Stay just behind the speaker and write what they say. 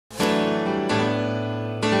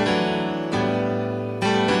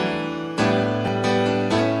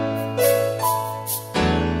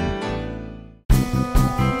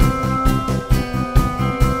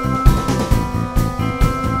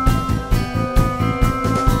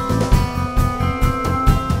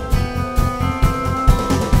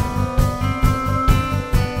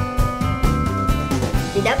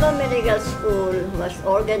was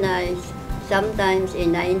organized sometimes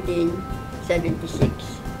in 1976.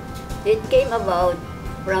 It came about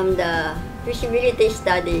from the feasibility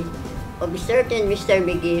study of a certain Mr.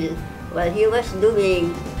 McGill while he was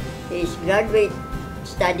doing his graduate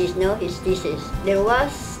studies, his thesis. There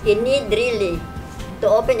was a need really to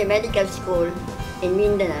open a medical school in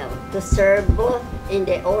Mindanao to serve both in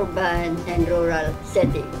the urban and rural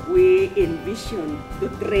setting. We envision to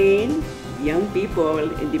train young people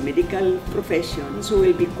in the medical professions who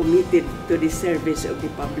will be committed to the service of the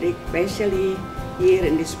public, especially here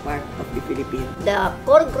in this part of the Philippines. The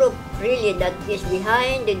core group really that is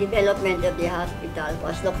behind the development of the hospital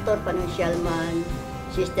was Dr. Panuncialman,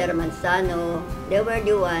 Sister Manzano. They were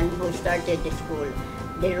the one who started the school.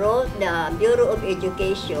 They wrote the Bureau of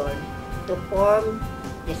Education to form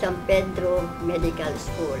the San Pedro Medical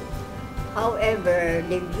School. However,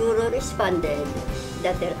 the Bureau responded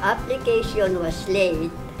that their application was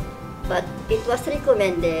late, but it was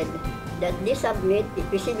recommended that they submit a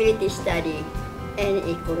feasibility study and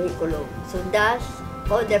a curriculum. So thus,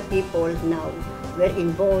 other people now were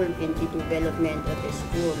involved in the development of the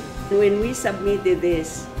school. When we submitted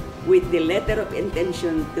this with the letter of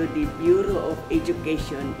intention to the Bureau of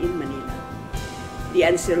Education in Manila, the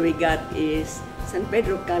answer we got is San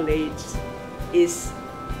Pedro College is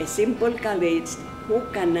a simple college who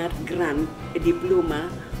cannot grant a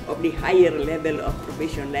diploma of the higher level of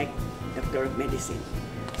profession like Doctor of Medicine.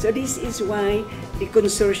 So this is why the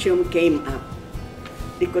consortium came up.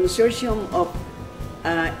 The consortium of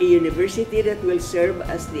a university that will serve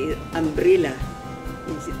as the umbrella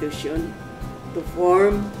institution to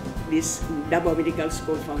form this Davao Medical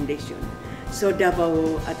School Foundation. So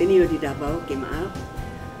Davao, Ateneo de Davao came up,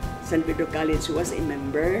 San Pedro College was a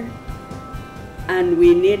member, and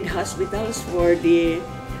we need hospitals for the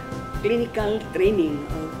clinical training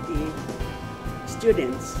of the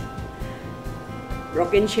students.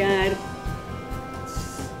 Brokenshire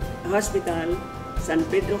Hospital, San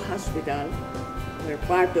Pedro Hospital were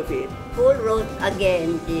part of it. Who wrote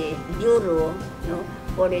again the Bureau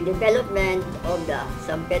for the development of the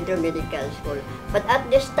San Pedro Medical School. But at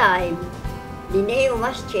this time, the name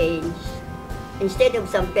was changed. Instead of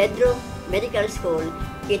San Pedro Medical School,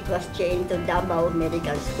 it was changed to Davao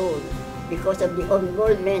Medical School because of the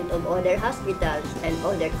involvement of other hospitals and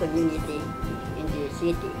other community in the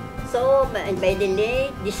city. So by the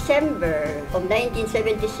late December of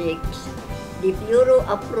 1976, the Bureau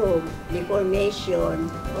approved the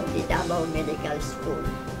formation of the Davao Medical School.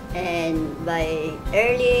 And by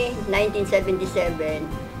early 1977,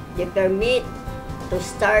 the permit to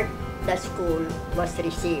start the school was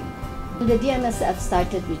received. The DMSF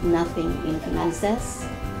started with nothing in finances,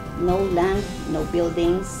 no land, no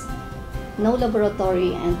buildings, no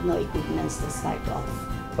laboratory, and no equipments to start off.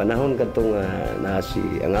 Panahon katong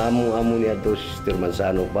ang amo niya to Sister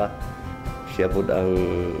Manzano pa, siya po ang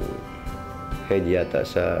head yata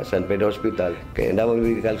sa San Pedro Hospital. Kaya Davao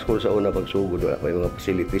Medical School sa una pagsugod, may mga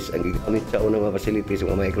facilities. Ang gigamit sa una mga facilities,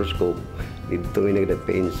 mga microscope. Dito may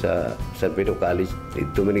nag-paint sa San Pedro College.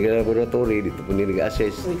 Dito may nag-laboratory, dito po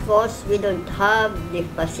nag-assess. Because we don't have the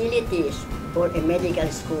facilities for a medical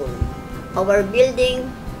school. Our building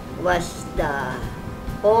was the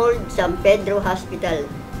old San Pedro Hospital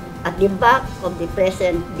at the back of the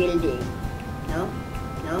present building.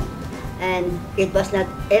 And it was not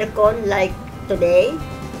aircon like today.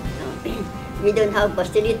 We don't have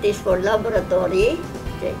facilities for laboratory.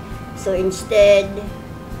 Okay. So instead,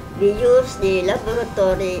 we use the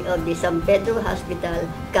laboratory of the San Pedro Hospital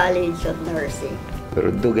College of Nursing.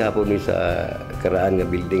 Pero ito gahapon ni sa karaan nga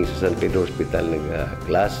building sa San Pedro Hospital,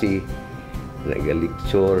 nag-klase,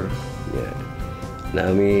 nag-lecture.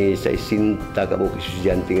 Nami sa isinta ka po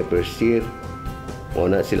estudyante nga first year.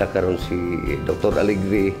 Una sila karon si Dr.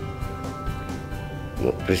 Alegre,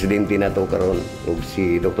 presidente nato karon, ug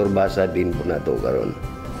si Dr. Basa din po nato karon.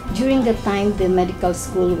 During the time, the medical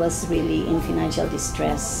school was really in financial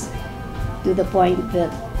distress to the point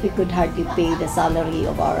that we could hardly pay the salary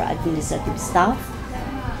of our administrative staff,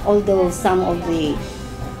 although some of the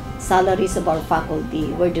salaries of our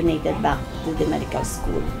faculty were donated back to the medical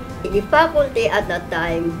school. The faculty at that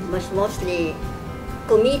time was mostly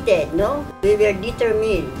committed, We were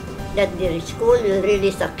determined that the school will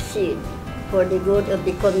really succeed for the good of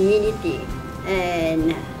the community,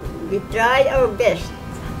 and we try our best,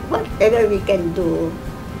 whatever we can do,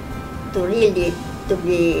 to really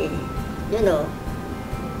be,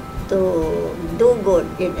 to do good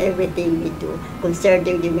in everything we do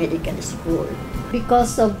concerning the medical school.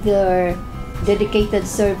 Because of their dedicated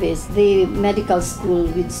service, the medical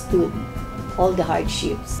school withstood all the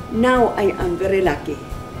hardships. Now I am very lucky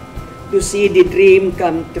to see the dream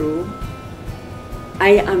come true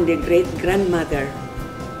I am the great-grandmother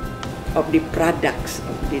of the products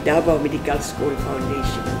of the Davao Medical School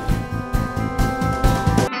Foundation.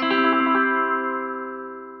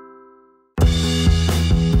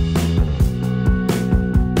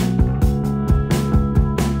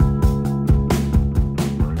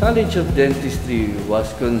 College of Dentistry was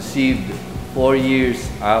conceived 4 years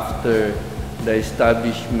after the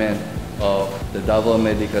establishment of the Davao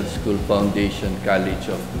Medical School Foundation College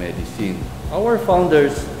of Medicine. Our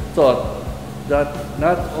founders thought that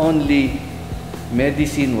not only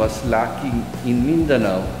medicine was lacking in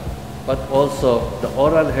Mindanao, but also the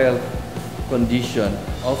oral health condition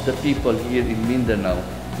of the people here in Mindanao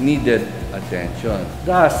needed attention.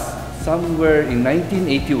 Thus, somewhere in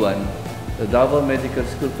 1981, the Davao Medical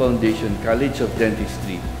School Foundation College of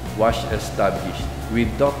Dentistry was established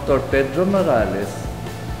with Dr. Pedro Morales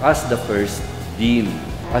as the first dean.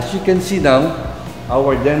 As you can see now,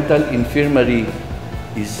 our dental infirmary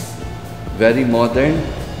is very modern,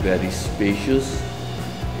 very spacious,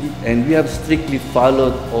 and we have strictly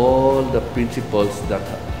followed all the principles that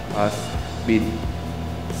has been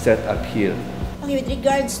set up here. With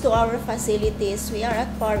regards to our facilities, we are at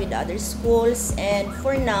par with other schools, and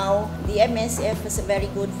for now, the Dmsfi has a very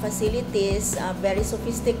good facilities, very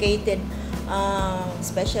sophisticated,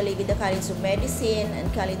 especially with the College of Medicine and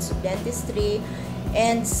College of Dentistry,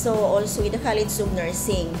 and so also with the College of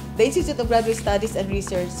Nursing. The Institute of Graduate Studies and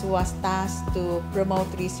Research was tasked to promote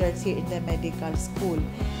research here in the medical school.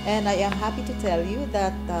 And I am happy to tell you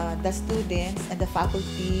that the students and the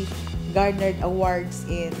faculty garnered awards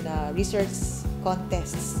in research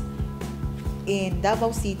contests in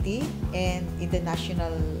Davao City and in the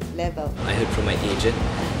national level. I heard from my agent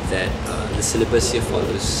that the syllabus here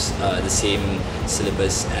follows the same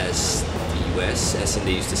syllabus as the US, as in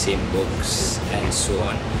they use the same books and so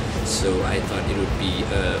on. So I thought it would be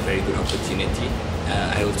a very good opportunity.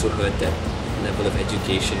 I also heard that the level of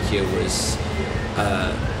education here was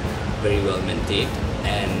very well maintained,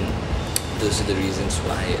 and those are the reasons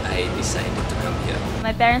why I decided to come here.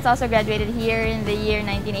 My parents also graduated here in the year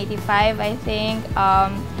 1985, I think.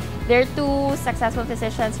 They're two successful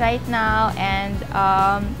physicians right now, and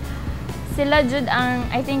sila jud ang,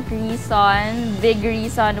 I think, big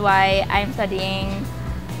reason why I'm studying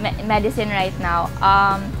medicine right now.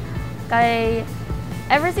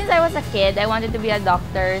 Ever since I was a kid, I wanted to be a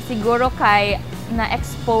doctor. Siguro kay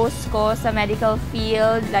na-expose ko sa medical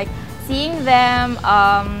field, like seeing them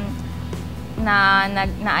na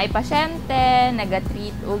ay pasyente,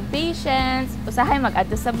 naga-treat og patients, usahay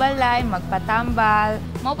mag-adto sa balay, magpatambal.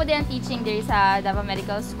 Mao po din ang teaching diri sa Davao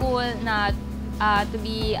Medical School na to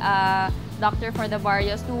be a doctor for the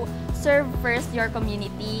barrios, to serve first your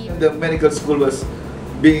community. The medical school was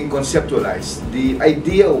being conceptualized. The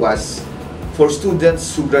idea was for students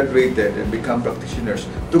who graduated and become practitioners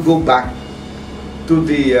to go back to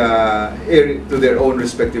the to their own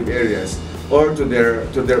respective areas, or to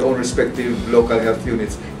their own respective local health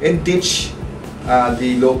units, and teach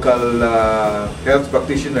the local health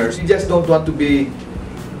practitioners. We just don't want to be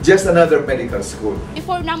just another medical school.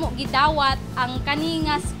 Before namo gidawat ang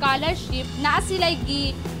kaninga scholarship, naa sila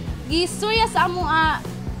gisurya sa amo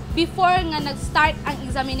before nga nag-start ang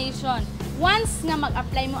examination. Once nga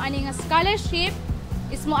mag-apply mo ani nga scholarship,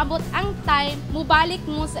 is mo abot ang time, mubalik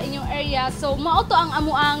mo sa inyong area. So mao to ang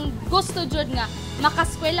amo ang gusto jud nga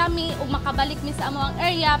makaskwela mi o makabalik mi sa amo ang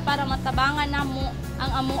area para matabangan namo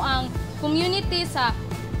ang amo ang community sa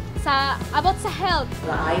about sa health.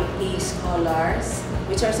 The IP scholars,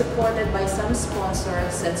 which are supported by some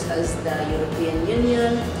sponsors such as the European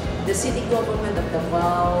Union, the City Government of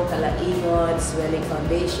Davao, Kalaingon, Swelling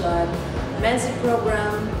Foundation, Dmsfi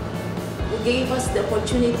program, who gave us the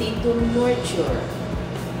opportunity to nurture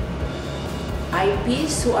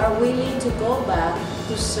IPs who are willing to go back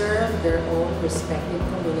to serve their own respective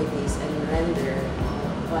communities and render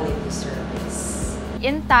quality service.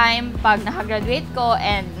 In time, pag nakagraduate ko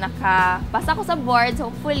and nakapasa ko sa boards,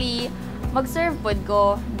 hopefully, mag-serve pod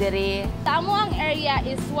ko diri. Sa amo ang area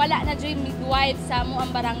is wala na dyan midwife sa amo ang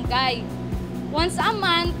barangay. Once a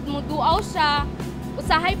month, muduaw siya,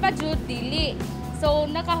 usahay pa jud dili. So,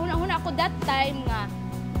 nakahuna-huna ako that time nga,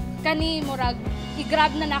 kani murag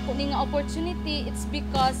i-grab na nako ni nga opportunity. It's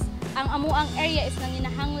because ang amo ang area is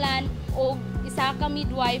nanginahanglan o isa ka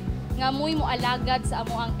midwife nga muy mo alagad sa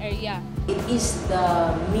amo ang area. It is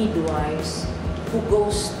the midwives who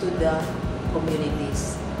goes to the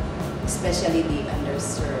communities, especially the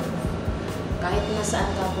underserved. Kahit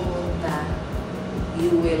nasaan ka pumunta,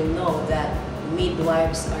 you will know that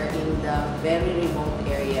midwives are in the very remote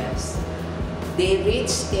areas. They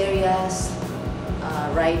reach areas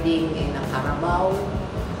riding in a carabao,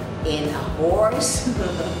 in a horse.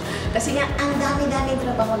 Kasi nga, ang dami-dami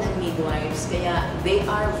trabaho ng midwives, kaya they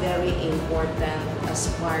are very important as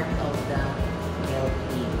part of the health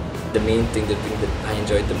team. The main thing, the thing that I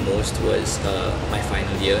enjoyed the most was my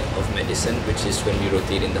final year of medicine, which is when we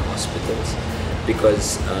rotate in the hospitals.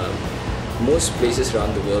 Because most places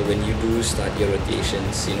around the world, when you do start your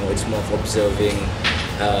rotations, you know, it's more of observing.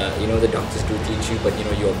 You know, the doctors do teach you, but you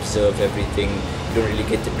know, you observe everything. You don't really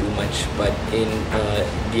get to do much. But in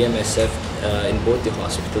DMSF, in both the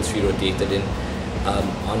hospitals we rotated in,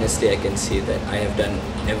 honestly, I can say that I have done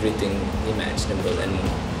everything imaginable and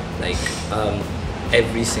more. Like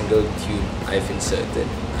every single tube I've inserted,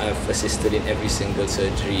 I've assisted in every single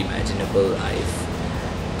surgery imaginable.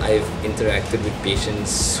 I've interacted with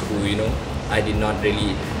patients who, you know, I did not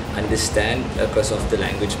really understand because of the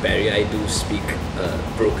language barrier. I do speak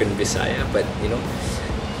broken Visaya, but you know,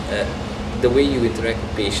 the way you interact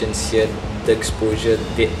with patients here, the exposure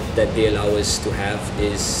that they allow us to have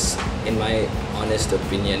is, in my honest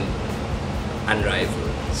opinion,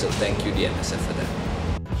 unrivaled. So thank you, Dmsfi, for that.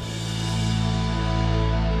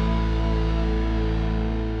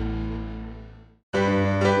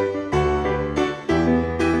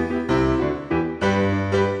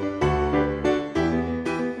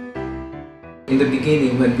 In the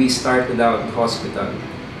beginning, when we started out the hospital,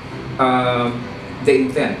 the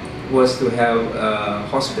intent was to have a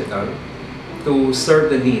hospital to serve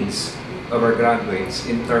the needs of our graduates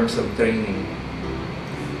in terms of training.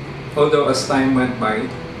 Although as time went by,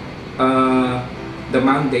 the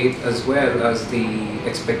mandate as well as the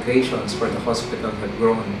expectations for the hospital had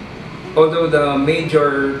grown. Although the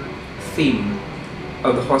major theme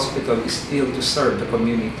of the hospital is still to serve the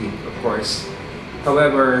community, of course.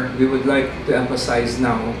 However, we would like to emphasize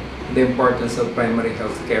now the importance of primary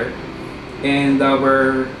health care, and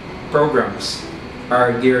our programs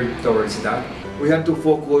are geared towards that. We have to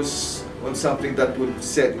focus on something that would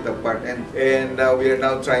set it apart, and we are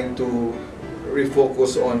now trying to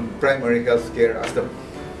refocus on primary health care as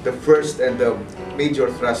the first and the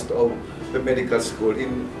major thrust of the medical school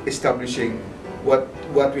in establishing what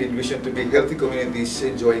we envision to be healthy communities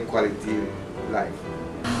enjoying quality life.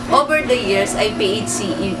 Over the years,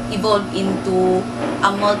 IPHC evolved into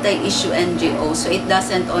a multi-issue NGO, so it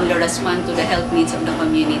doesn't only respond to the health needs of the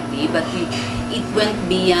community, but it went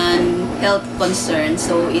beyond health concerns.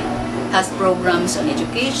 So it has programs on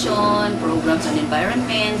education, programs on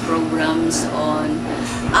environment, programs on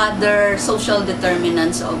other social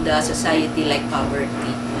determinants of the society like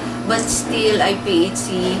poverty. But still,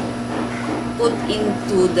 IPHC put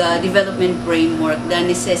into the development framework the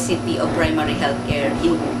necessity of primary health care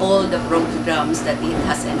in all the programs that it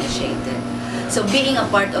has initiated. So being a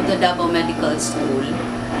part of the Davao Medical School,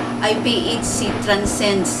 IPHC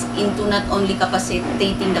transcends into not only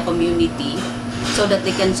capacitating the community so that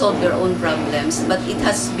they can solve their own problems, but it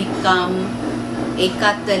has become a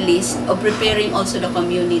catalyst of preparing also the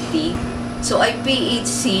community. So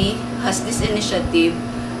IPHC has this initiative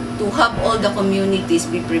to have all the communities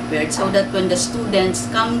be prepared so that when the students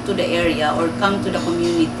come to the area or come to the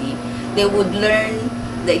community, they would learn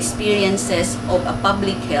the experiences of a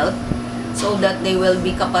public health so that they will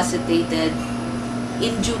be capacitated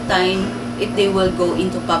in due time if they will go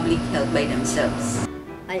into public health by themselves.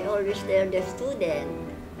 I always tell the student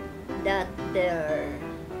that their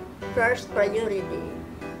first priority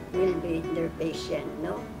will be their patient,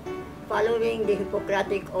 no? Following the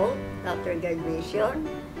Hippocratic Oath after graduation,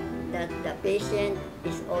 that the patient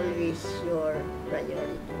is always your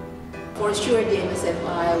priority. For sure, the Dmsfi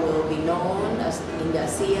will be known as in the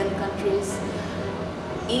ASEAN countries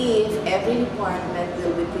if every department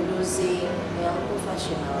will be producing health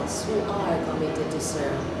professionals who are committed to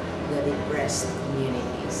serve the depressed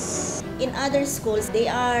communities. In other schools, they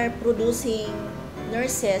are producing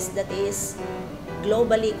nurses that is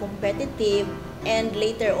globally competitive and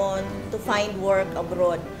later on to find work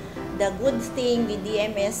abroad. The good thing with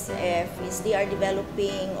DMSF is they are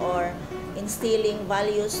developing or instilling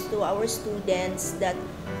values to our students that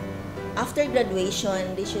after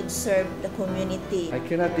graduation, they should serve the community. I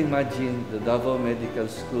cannot imagine the Davao Medical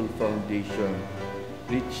School Foundation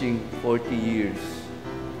reaching 40 years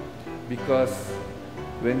because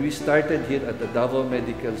when we started here at the Davao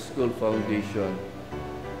Medical School Foundation,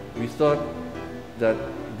 we thought that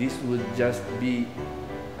this would just be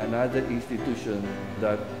another institution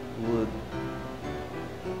that would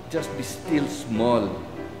just be still small,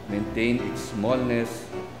 maintain its smallness,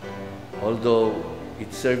 although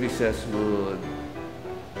its services would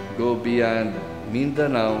go beyond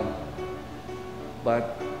Mindanao,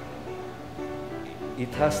 but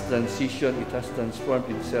it has transitioned, it has transformed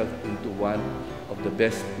itself into one of the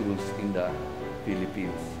best schools in the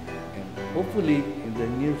Philippines. hopefully in the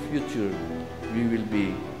near future, we will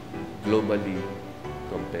be globally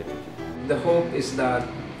competitive. The hope is that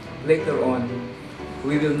later on,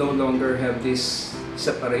 we will no longer have this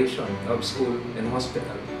separation of school and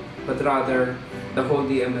hospital, but rather the whole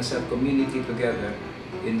DMSF community together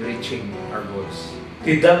in reaching our goals.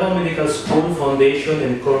 The Davao Medical School Foundation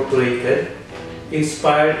Incorporated,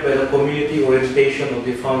 inspired by the community orientation of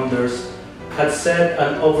the founders, had set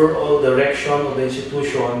an overall direction of the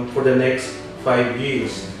institution for the next 5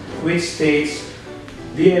 years, which states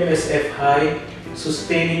DMSF High,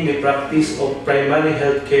 sustaining the practice of primary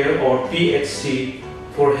health care or PHC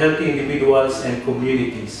for healthy individuals and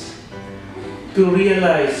communities. To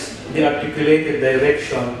realize the articulated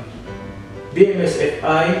direction,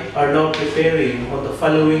 DMSFI are now preparing on the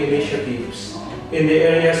following initiatives in the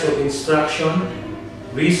areas of instruction,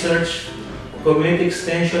 research, community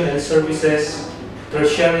extension and services,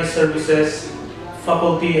 tertiary services,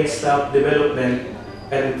 faculty and staff development,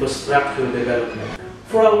 and infrastructure development.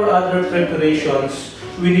 For our other preparations,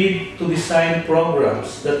 we need to design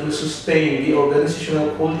programs that will sustain the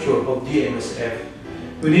organizational culture of DMSF.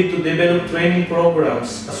 We need to develop training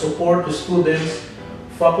programs that support the students,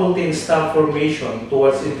 faculty and staff formation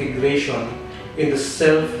towards integration in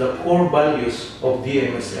the core values of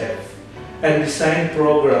DMSF, and design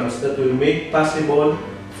programs that will make possible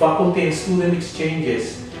faculty and student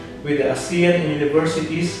exchanges with the ASEAN and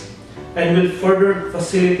universities and will further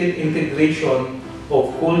facilitate integration of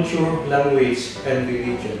culture, language, and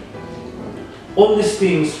religion. All these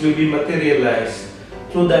things will be materialized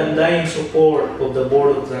through the undying support of the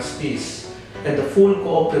Board of Trustees and the full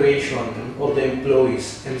cooperation of the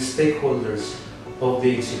employees and stakeholders of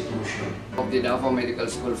the institution. Of the Davao Medical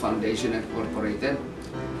School Foundation Incorporated,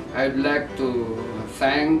 I'd like to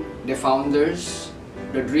thank the founders,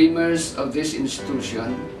 the dreamers of this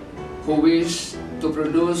institution who wish to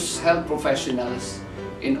produce health professionals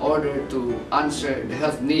in order to answer the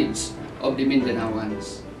health needs of the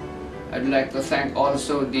Mindanaoans. I'd like to thank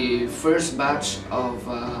also the first batch of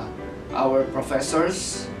our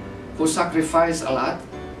professors who sacrificed a lot,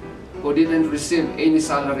 who didn't receive any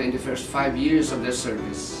salary in the first 5 years of their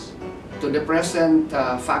service. To the present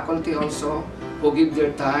faculty also, who give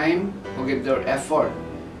their time, who give their effort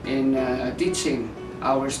in teaching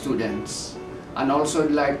our students. And also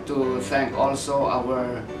I'd like to thank also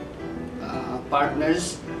our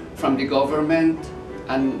partners from the government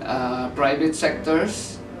and private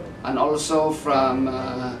sectors, and also from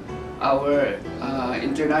our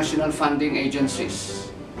international funding agencies.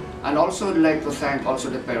 And also I'd like to thank also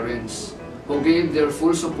the parents who gave their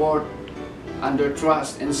full support and their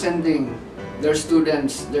trust in sending their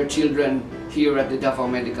students, their children here at the Davao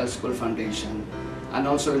Medical School Foundation. And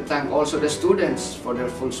also thank also the students for their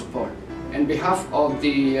full support. On behalf of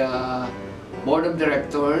the Board of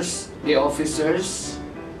Directors, the officers,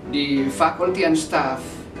 the faculty and staff,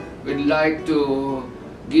 we'd like to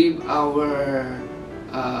give our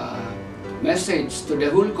message to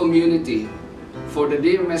the whole community for the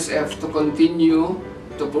DMSF to continue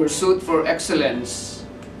to pursue for excellence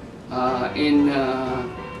in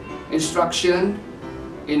instruction,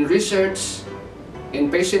 in research, in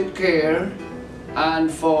patient care,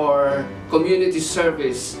 and for community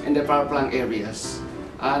service in the Paraplang areas.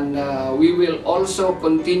 And we will also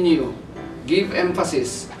continue give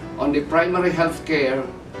emphasis on the primary health care,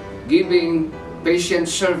 giving patient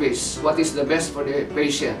service, what is the best for the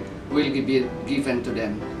patient will be given to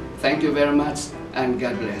them. Thank you very much and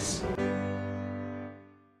God bless.